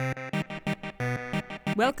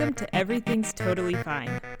Welcome to Everything's Totally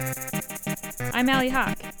Fine. I'm Allie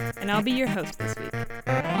Hawk, and I'll be your host this week.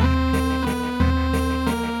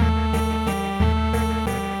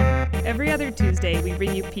 Every other Tuesday, we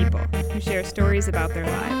bring you people who share stories about their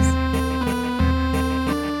lives.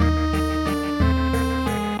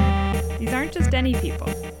 These aren't just any people.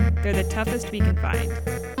 They're the toughest we can find.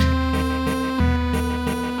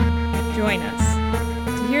 Join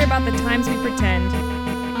us to hear about the times we pretend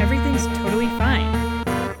everything's totally fine.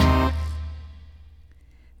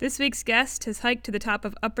 This week's guest has hiked to the top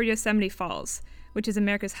of Upper Yosemite Falls, which is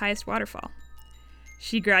America's highest waterfall.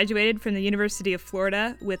 She graduated from the University of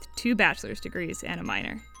Florida with 2 bachelor's degrees and a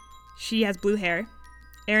minor. She has blue hair.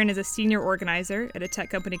 Erin is a senior organizer at a tech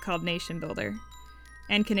company called Nation Builder,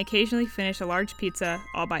 and can occasionally finish a large pizza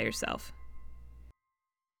all by herself.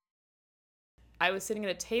 I was sitting at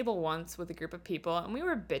a table once with a group of people, and we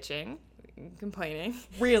were bitching, complaining.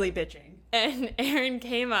 Really bitching. And Erin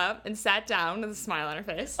came up and sat down with a smile on her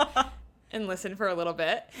face and listened for a little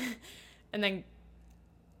bit, and then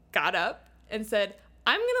got up and said,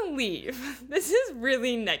 "I'm going to leave. This is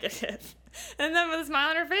really negative." And then with a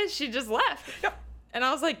smile on her face, she just left. Yep. And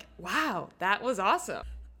I was like, wow, that was awesome.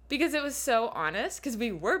 Because it was so honest, because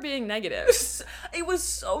we were being negative. It was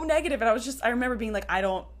so negative, and I remember being like,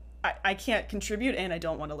 I can't contribute, and I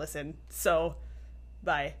don't want to listen, so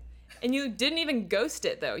bye. And you didn't even ghost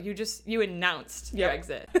it, though. You announced your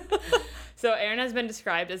exit. So Erin has been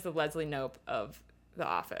described as the Leslie Knope of The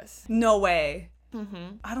Office. No way.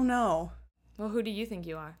 Mm-hmm. I don't know. Well, who do you think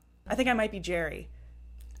you are? I think I might be Jerry.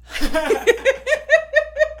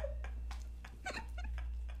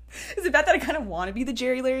 Is it bad that I kind of want to be the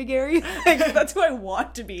Jerry Larry Gary? Like, that's who I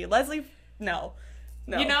want to be. Leslie, no.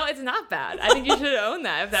 You know, it's not bad. I think you should own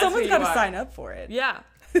that if that's Someone's got to sign up for it. Yeah.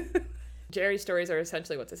 Jerry stories are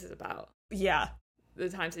essentially what this is about. Yeah. The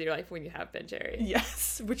times in your life when you have been Jerry.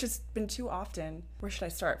 Yes, which has been too often. Where should I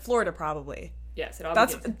start? Florida, probably. Yes, it all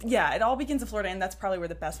begins. Yeah, it all begins in Florida, and that's probably where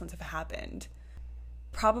the best ones have happened.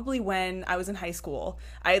 Probably when I was in high school.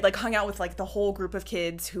 I hung out with the whole group of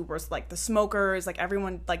kids who were the smokers,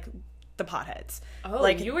 everyone, the potheads. Oh,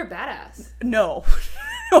 you were badass. No.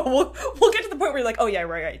 we'll get to the point where you're like, oh yeah,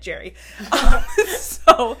 right, Jerry.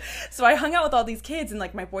 So I hung out with all these kids, and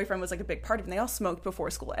my boyfriend was a big part of it, and they all smoked before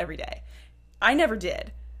school every day. I never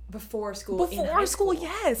did. Before school, Before school,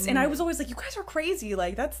 yes. And I was always like, you guys are crazy.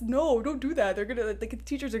 Don't do that. They're gonna, the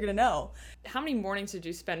teachers are gonna know. How many mornings did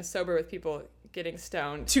you spend sober with people getting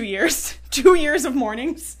stoned? 2 years. 2 years of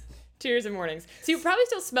mornings. 2 years of mornings. So you probably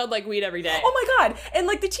still smelled like weed every day. Oh my God. And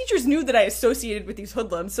the teachers knew that I associated with these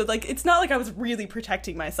hoodlums. So it's not like I was really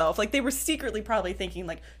protecting myself. They were secretly probably thinking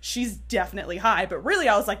she's definitely high. But really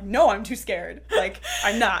I was like, no, I'm too scared.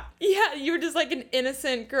 I'm not. Yeah, you were just an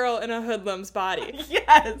innocent girl in a hoodlum's body.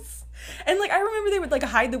 Yes. And I remember they would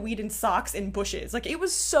hide the weed in socks in bushes. It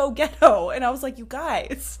was so ghetto. And I was like, you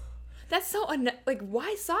guys. That's so,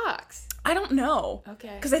 why socks? I don't know.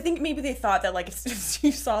 Okay. Because I think maybe they thought that, if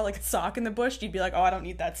you saw, a sock in the bush, you'd be like, oh, I don't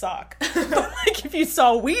need that sock. But, if you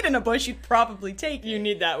saw weed in a bush, you'd probably take it. You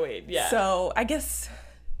need that weed, yeah. So, I guess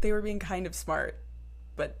they were being kind of smart,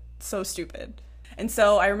 but so stupid. And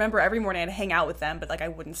so, I remember every morning I'd hang out with them, but, I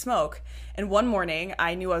wouldn't smoke. And one morning,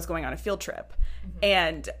 I knew I was going on a field trip. Mm-hmm.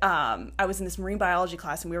 And I was in this marine biology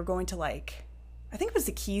class, and we were going to, I think it was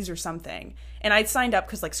the Keys or something. And I'd signed up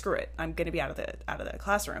because, screw it, I'm going to be out of the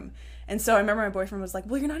classroom. And so I remember my boyfriend was like,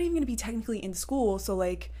 well, you're not even going to be technically in school, so,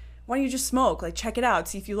 why don't you just smoke? Check it out,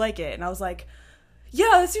 see if you like it. And I was like, yeah,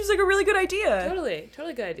 that seems like a really good idea. Totally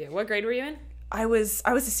good idea. What grade were you in? I was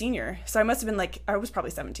a senior, so I must have been, I was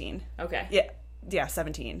probably 17. Okay. Yeah,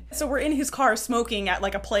 17. So we're in his car smoking at,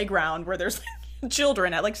 a playground where there's,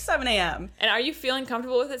 children at 7 a.m. And are you feeling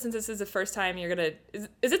comfortable with it since this is the first time you're gonna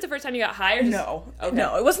is it the first time you got high or just... No.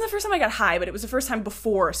 It wasn't the first time I got high, but it was the first time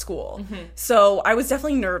before school. Mm-hmm. So I was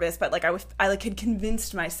definitely nervous, but I had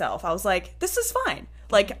convinced myself. I was like, this is fine.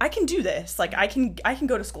 I can do this. I can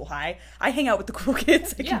go to school high. I hang out with the cool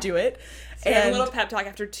kids. I can do it. So you have a little pep talk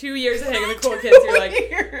after 2 years of hanging with cool kids.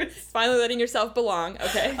 You're finally letting yourself belong.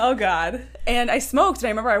 Okay. Oh, God. And I smoked, and I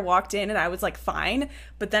remember I walked in, and I was, fine.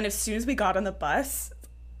 But then as soon as we got on the bus,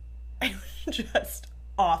 it was just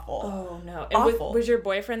awful. Oh, no. And awful. Was your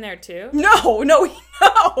boyfriend there, too? No.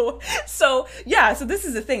 So, yeah, so this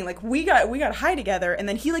is the thing. We got high together, and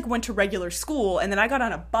then he, went to regular school, and then I got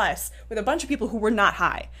on a bus with a bunch of people who were not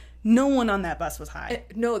high. No one on that bus was high.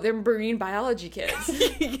 No, they're marine biology kids.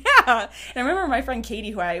 Yeah. And I remember my friend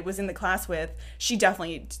Katie, who I was in the class with, she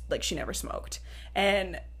definitely, she never smoked.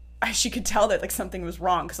 And she could tell that, something was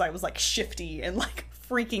wrong because I was, shifty and,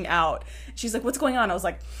 freaking out. She's like, what's going on? I was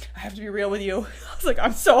like, I have to be real with you. I was like,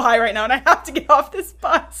 I'm so high right now and I have to get off this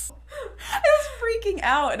bus. I was freaking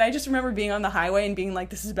out. And I just remember being on the highway and being like,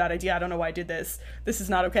 this is a bad idea. I don't know why I did this. This is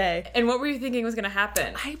not okay. And what were you thinking was going to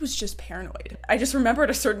happen? I was just paranoid. I just remember at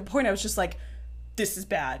a certain point, I was just like, this is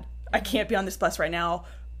bad. I can't be on this bus right now.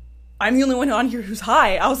 I'm the only one on here who's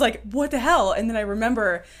high. I was like, what the hell? And then I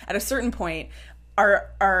remember at a certain point,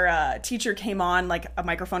 our teacher came on like a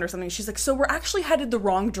microphone or something. She's like, so we're actually headed the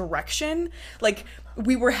wrong direction. Like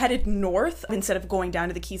we were headed north instead of going down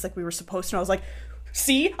to the Keys like we were supposed to. And I was like,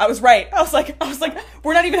 see, I was right. I was like,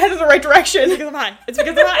 we're not even headed the right direction. It's because I'm high. It's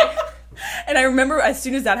because I'm high. And I remember as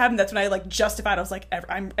soon as that happened, that's when I like justified. I was like,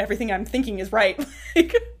 everything I'm thinking is right.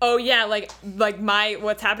 Oh yeah, like my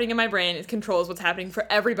what's happening in my brain is controls what's happening for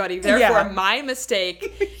everybody. Therefore, my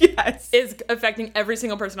mistake yes. is affecting every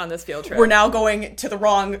single person on this field trip. We're now going to the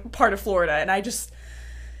wrong part of Florida, and it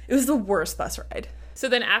was the worst bus ride. So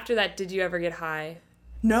then after that, did you ever get high?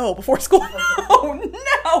 No, before school.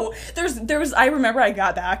 No. There was. I remember I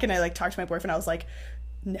got back and I like talked to my boyfriend. I was like,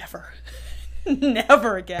 never,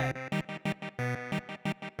 never again.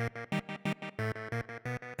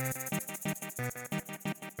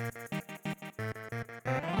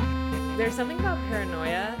 There's something about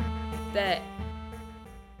paranoia that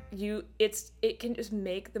it can just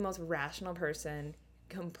make the most rational person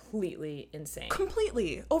completely insane.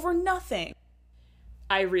 Completely. Over nothing.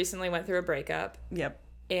 I recently went through a breakup. Yep.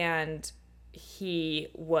 And he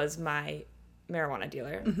was my marijuana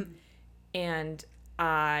dealer. Mm-hmm. And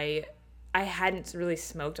I hadn't really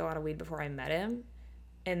smoked a lot of weed before I met him.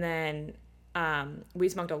 And then we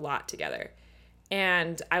smoked a lot together.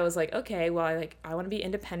 And I was like, okay, well, I want to be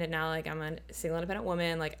independent now. Like, I'm a single independent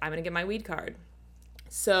woman. Like, I'm going to get my weed card.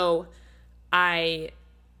 So I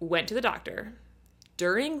went to the doctor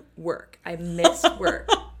during work. I missed work.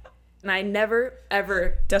 And I never,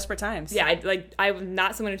 ever... Desperate times. Yeah, I'm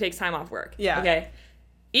not someone who takes time off work. Yeah. Okay?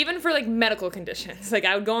 Even for, like, medical conditions. Like,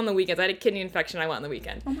 I would go on the weekends. I had a kidney infection. I went on the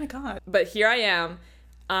weekend. Oh, my God. But here I am,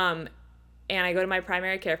 and I go to my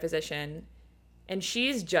primary care physician, and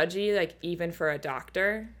she's judgy, like, even for a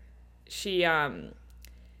doctor. She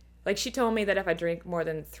told me that if I drink more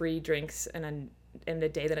than 3 drinks in a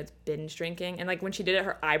day, that it's binge drinking. And, like, when she did it,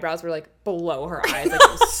 her eyebrows were, like, below her eyes. Like,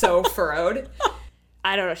 it was so furrowed.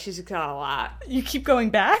 I don't know. She's got a lot. You keep going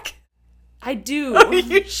back? I do.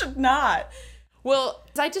 You should not. Well,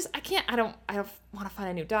 I don't want to find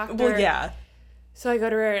a new doctor. Well, yeah. So I go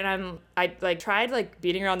to her and I tried like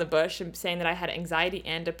beating around the bush and saying that I had anxiety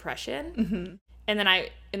and depression. Mm-hmm.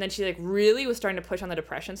 And then she like really was starting to push on the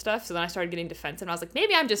depression stuff. So then I started getting defensive and I was like,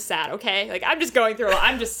 maybe I'm just sad. Okay. Like I'm just going through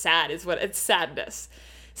I'm just sad it's sadness.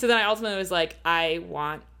 So then I ultimately was like, I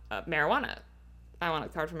want marijuana. I want a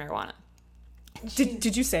card for marijuana.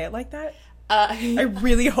 Did you say it like that? I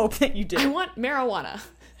really hope that you did. I want marijuana.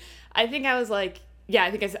 I think I was like, yeah,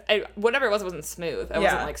 I think I said, whatever it wasn't smooth. I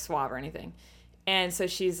wasn't like suave or anything. And so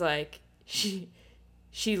she's like, she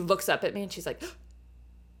looks up at me and she's like,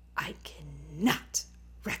 I cannot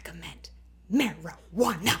recommend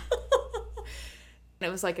marijuana. And it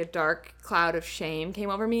was like a dark cloud of shame came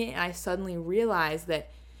over me. And I suddenly realized that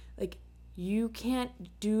like, you can't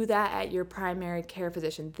do that at your primary care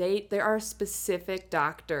physician. There are specific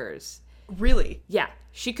doctors. Really? Yeah.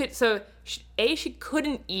 She could, so A, she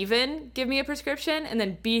couldn't even give me a prescription, and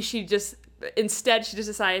then B, she just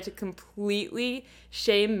decided to completely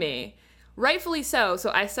shame me. Rightfully so.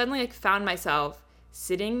 So I suddenly like found myself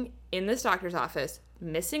sitting in this doctor's office,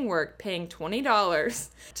 missing work, paying $20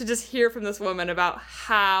 to just hear from this woman about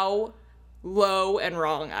how low and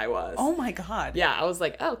wrong I was. Oh my God. Yeah, I was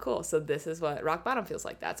like, oh, cool. So this is what rock bottom feels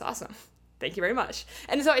like. That's awesome. Thank you very much.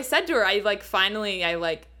 And so I said to her, I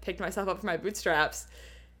picked myself up from my bootstraps,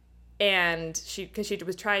 and she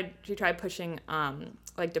tried pushing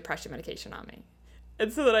like depression medication on me.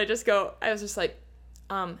 And so then I was just like,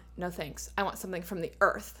 no thanks. I want something from the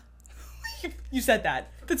earth. You said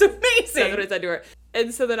that. That's amazing. That's what I said to her.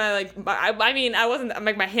 And so then I wasn't,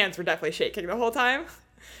 like, my hands were definitely shaking the whole time.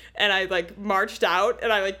 And I like marched out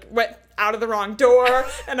and I like went out of the wrong door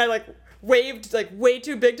and I like waved like way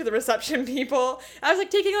too big to the reception people. I was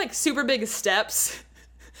like taking like super big steps.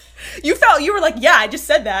 You were like, yeah, I just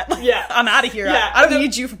said that. Like, yeah. I'm out of here. Yeah. I don't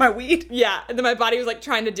need you for my weed. Yeah. And then my body was like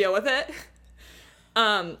trying to deal with it.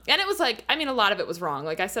 And it was like, I mean, a lot of it was wrong.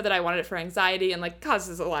 Like I said that I wanted it for anxiety and like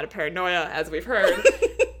causes a lot of paranoia, as we've heard.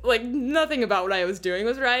 Like nothing about what I was doing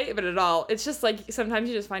was right, but at all. It's just like sometimes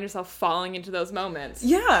you just find yourself falling into those moments.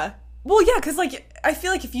 Yeah. Well, yeah, because like I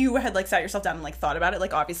feel like if you had like sat yourself down and like thought about it,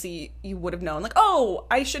 like obviously you would have known like, oh,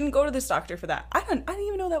 I shouldn't go to this doctor for that. I didn't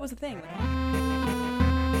even know that was a thing.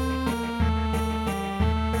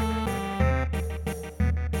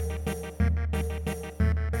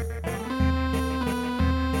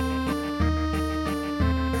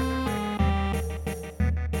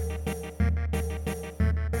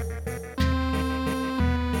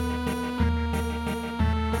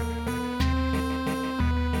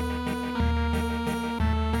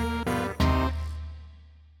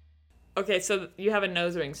 Okay, so you have a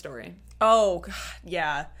nose ring story. Oh, God,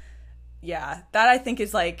 yeah. Yeah. That I think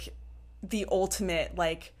is like the ultimate,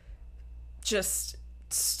 like, just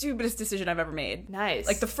stupidest decision I've ever made. Nice.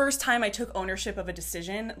 Like the first time I took ownership of a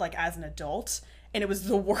decision, like as an adult, and it was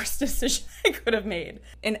the worst decision I could have made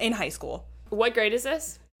in high school. What grade is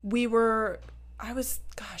this? It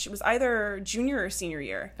was either junior or senior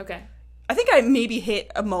year. Okay. I think I maybe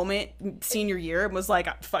hit a moment senior year and was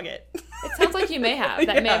like, fuck it. It sounds like you may have.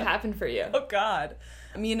 That may have happened for you. Oh, God.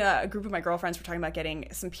 Me and a group of my girlfriends were talking about getting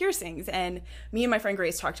some piercings, and me and my friend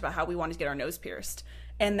Grace talked about how we wanted to get our nose pierced.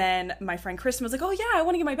 And then my friend Kristen was like, oh, yeah, I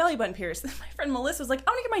want to get my belly button pierced. And my friend Melissa was like,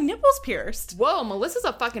 I want to get my nipples pierced. Whoa, Melissa's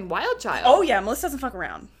a fucking wild child. Oh, yeah, Melissa doesn't fuck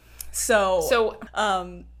around. So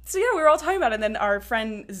yeah, we were all talking about it, and then our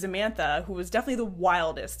friend Samantha, who was definitely the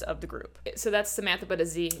wildest of the group. So that's Samantha, but a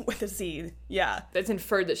Z. With a Z, yeah. That's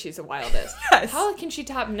inferred that she's the wildest. Yes. How can she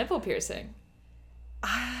top nipple piercing?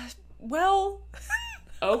 Well...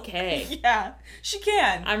 Okay. Yeah, she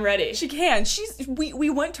can. I'm ready. She can.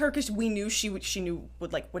 We went to her because we knew she would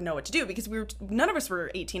know what to do, because none of us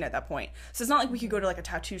were 18 at that point. So it's not like we could go to like a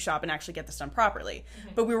tattoo shop and actually get this done properly. Mm-hmm.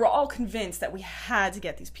 But we were all convinced that we had to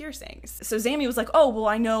get these piercings. So Zammy was like, oh, well,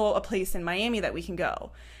 I know a place in Miami that we can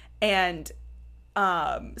go. And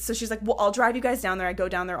so she's like, well, I'll drive you guys down there. I go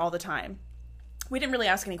down there all the time. We didn't really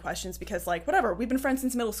ask any questions because, like, whatever. We've been friends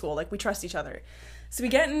since middle school. Like, we trust each other. So we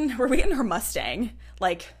get in her Mustang,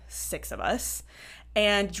 like 6 of us,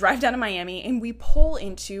 and drive down to Miami, and we pull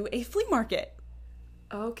into a flea market.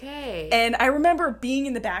 Okay. And I remember being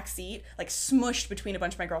in the back seat, like smushed between a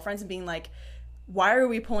bunch of my girlfriends, and being like, why are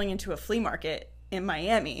we pulling into a flea market in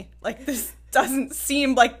Miami? Like, this doesn't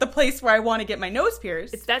seem like the place where I want to get my nose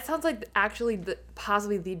pierced. That sounds like actually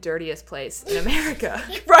possibly the dirtiest place in America.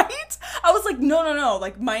 Right? I was like, no.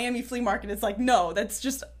 Like, Miami flea market is like, no, that's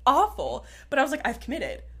just awful. But I was like, I've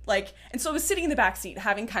committed. Like, and so I was sitting in the back seat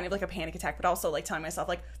having kind of like a panic attack, but also like telling myself,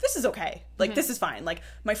 like, this is okay. Like, this is fine. Like,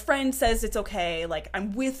 my friend says it's okay. Like,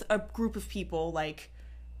 I'm with a group of people. Like,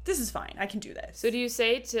 this is fine. I can do this. So do you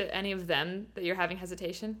say to any of them that you're having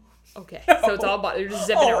hesitation? Okay. No. So it's all you're just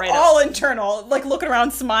zipping it right all up. internal. Like, looking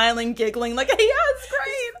around, smiling, giggling, like, hey, yeah, it's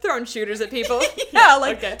great. Throwing shooters at people. Yeah,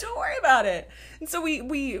 like, okay. Don't worry about it. And so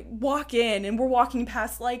we walk in, and we're walking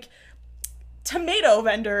past, like, tomato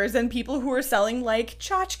vendors and people who are selling like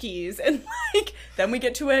tchotchkes, and like then we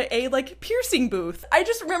get to a like piercing booth. I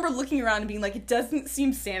just remember looking around and being like, it doesn't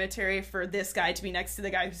seem sanitary for this guy to be next to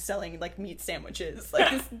the guy who's selling like meat sandwiches.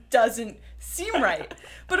 Like, this doesn't seem right.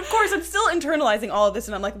 But of course I'm still internalizing all of this,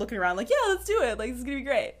 and I'm like looking around like, yeah, let's do it, like, this is gonna be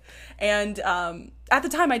great. And at the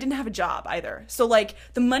time I didn't have a job either, so like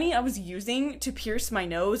the money I was using to pierce my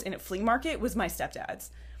nose in a flea market was my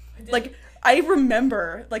stepdad's. Like, I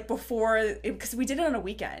remember, like, before, because we did it on a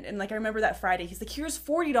weekend, and, like, I remember that Friday, he's like, here's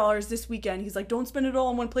 $40 this weekend. He's like, don't spend it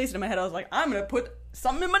all in one place. And in my head, I was like, I'm going to put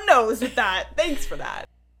something in my nose with that. Thanks for that.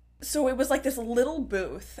 So it was, like, this little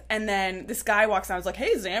booth, and then this guy walks in. I was like,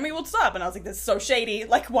 hey, Zammy, what's up? And I was like, this is so shady.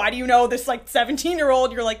 Like, why do you know this, like,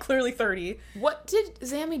 17-year-old? You're, like, clearly 30. What did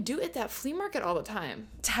Zammy do at that flea market all the time?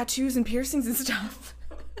 Tattoos and piercings and stuff.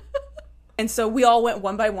 And so we all went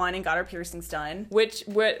one by one and got our piercings done.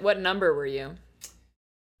 What number were you?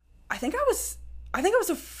 I think I was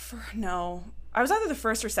no. I was either the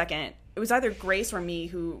first or second. It was either Grace or me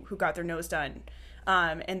who got their nose done.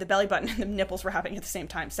 And the belly button and the nipples were happening at the same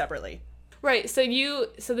time separately. Right. So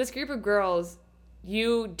this group of girls,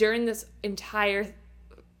 during this entire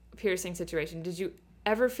piercing situation, did you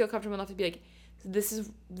ever feel comfortable enough to be like, this is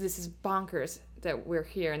bonkers that we're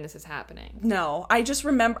here and this is happening? No, I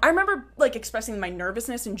remember like expressing my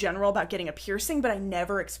nervousness in general about getting a piercing, but I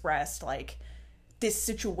never expressed like, this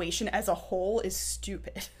situation as a whole is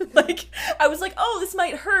stupid. Like, I was like, oh, this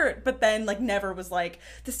might hurt, but then like never was like,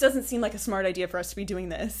 this doesn't seem like a smart idea for us to be doing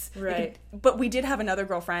this. Right. But we did have another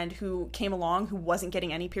girlfriend who came along who wasn't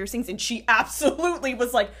getting any piercings, and she absolutely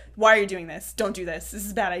was like, why are you doing this? Don't do this. This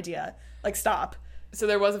is a bad idea. Like, stop. So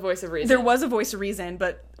there was a voice of reason. There was a voice of reason,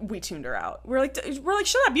 but we tuned her out. We're like,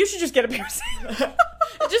 shut up. You should just get a piercing.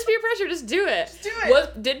 Just peer pressure. Just do it. Just do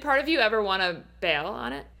it. Did part of you ever want to bail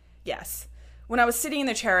on it? Yes. When I was sitting in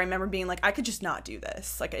the chair, I remember being like, I could just not do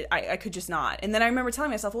this. Like, I could just not. And then I remember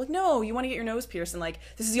telling myself, like, no, you want to get your nose pierced, and like,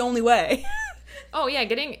 this is the only way. Oh, yeah,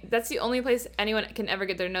 that's the only place anyone can ever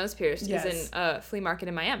get their nose pierced. Yes. Is in a flea market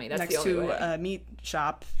in Miami. That's next the only way. Next to a meat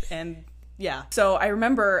shop, and yeah. So I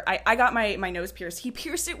remember I got my nose pierced. He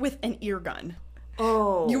pierced it with an ear gun.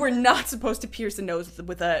 Oh. You were not supposed to pierce the nose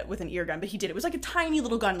with an ear gun, but he did. It was like a tiny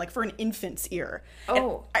little gun, like for an infant's ear.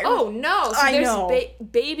 Oh. No. So I there's know.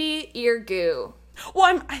 Baby ear goo.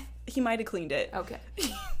 Well, he might have cleaned it. Okay.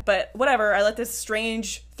 But whatever, I let this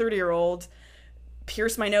strange 30-year-old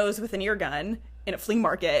pierce my nose with an ear gun in a flea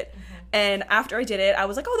market. And after I did it, I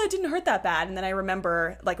was like, oh, that didn't hurt that bad. And then I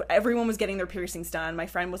remember, like, everyone was getting their piercings done. My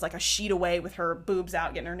friend was, like, a sheet away with her boobs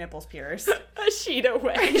out, getting her nipples pierced. A sheet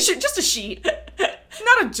away. Just a sheet.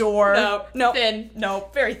 Not a door. No. Thin. No,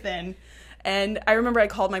 very thin. And I remember I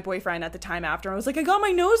called my boyfriend at the time after. I was like, I got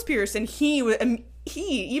my nose pierced. And the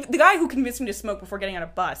guy who convinced me to smoke before getting on a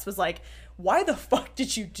bus was like, why the fuck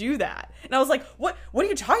did you do that? And I was like, what are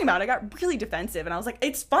you talking about? I got really defensive. And I was like,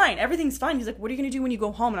 it's fine. Everything's fine. He's like, what are you going to do when you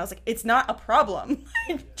go home? And I was like, it's not a problem.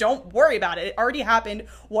 Don't worry about it. It already happened.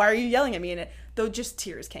 Why are you yelling at me? And though just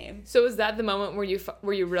tears came. So was that the moment where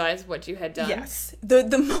you realized what you had done? Yes.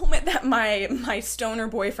 The moment that my stoner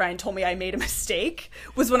boyfriend told me I made a mistake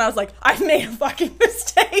was when I was like, I've made a fucking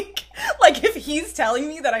mistake. Like, if he's telling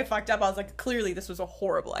me that I fucked up, I was like, clearly this was a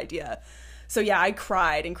horrible idea. So yeah, I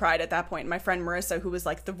cried and cried at that point. And my friend Marissa, who was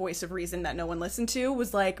like the voice of reason that no one listened to,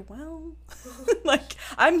 was like, well, like,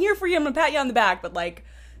 I'm here for you. I'm gonna pat you on the back, but like,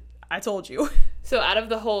 I told you. So out of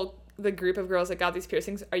the group of girls that got these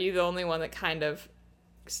piercings, are you the only one that kind of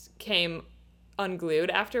came unglued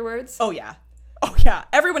afterwards? Oh yeah.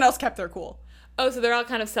 Everyone else kept their cool. Oh, so they're all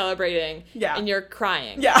kind of celebrating. Yeah. And you're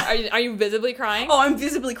crying. Yeah. Are you visibly crying? Oh, I'm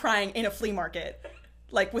visibly crying in a flea market,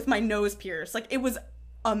 like with my nose pierced. Like, it was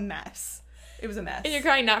a mess. It was a mess. And you're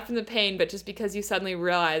crying not from the pain, but just because you suddenly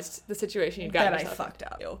realized the situation you got that yourself I fucked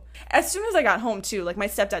up. As soon as I got home, too, like, my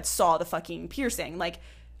stepdad saw the fucking piercing, like,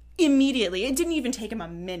 immediately. It didn't even take him a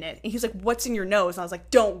minute. And he was like, what's in your nose? And I was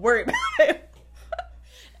like, don't worry about it.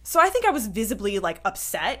 So I think I was visibly, like,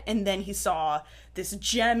 upset, and then he saw this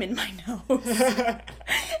gem in my nose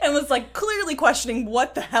and was, like, clearly questioning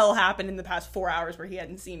what the hell happened in the past 4 hours where he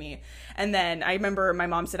hadn't seen me. And then I remember my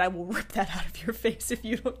mom said, I will rip that out of your face if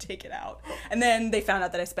you don't take it out. And then they found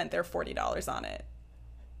out that I spent their $40 on it.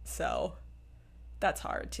 So that's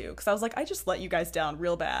hard, too, because I was like, I just let you guys down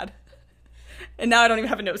real bad. And now I don't even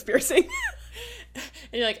have a nose piercing.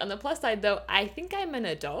 And you're like, on the plus side, though, I think I'm an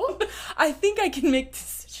adult. I think I can make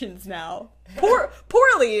decisions now.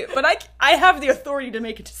 Poorly, but I have the authority to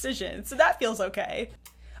make a decision, so that feels okay.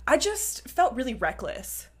 I just felt really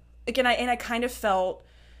reckless. Again, I kind of felt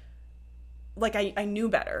like I knew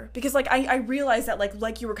better. Because, like, I realized that,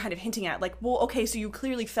 like you were kind of hinting at, like, well, okay, so you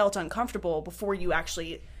clearly felt uncomfortable before you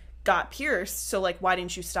actually got pierced, so, like, why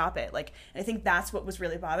didn't you stop it? Like, and I think that's what was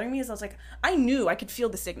really bothering me, is I was like, I knew, I could feel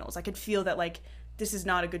the signals. I could feel that, like, this is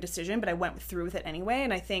not a good decision, but I went through with it anyway.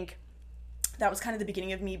 And I think that was kind of the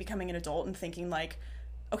beginning of me becoming an adult and thinking, like,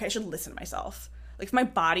 okay, I should listen to myself. Like, if my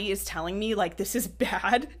body is telling me, like, this is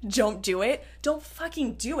bad, don't do it, don't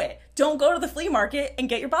fucking do it. Don't go to the flea market and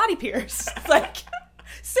get your body pierced. Like,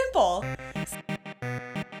 simple.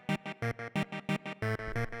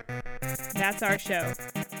 That's our show.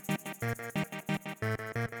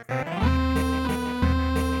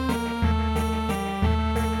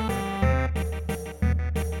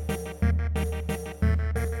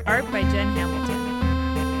 Art by Jen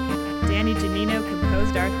Hamilton. Danny Janino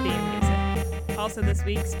composed our theme music. Also this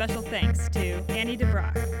week, special thanks to Annie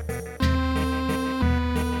DeBrock.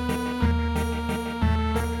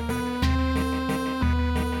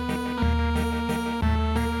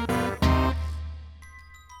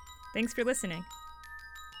 Thanks for listening.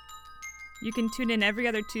 You can tune in every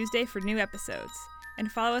other Tuesday for new episodes,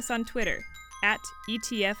 and follow us on Twitter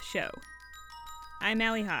 @ETF Show. I'm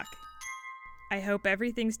Allie Hawk. I hope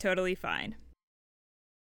everything's totally fine.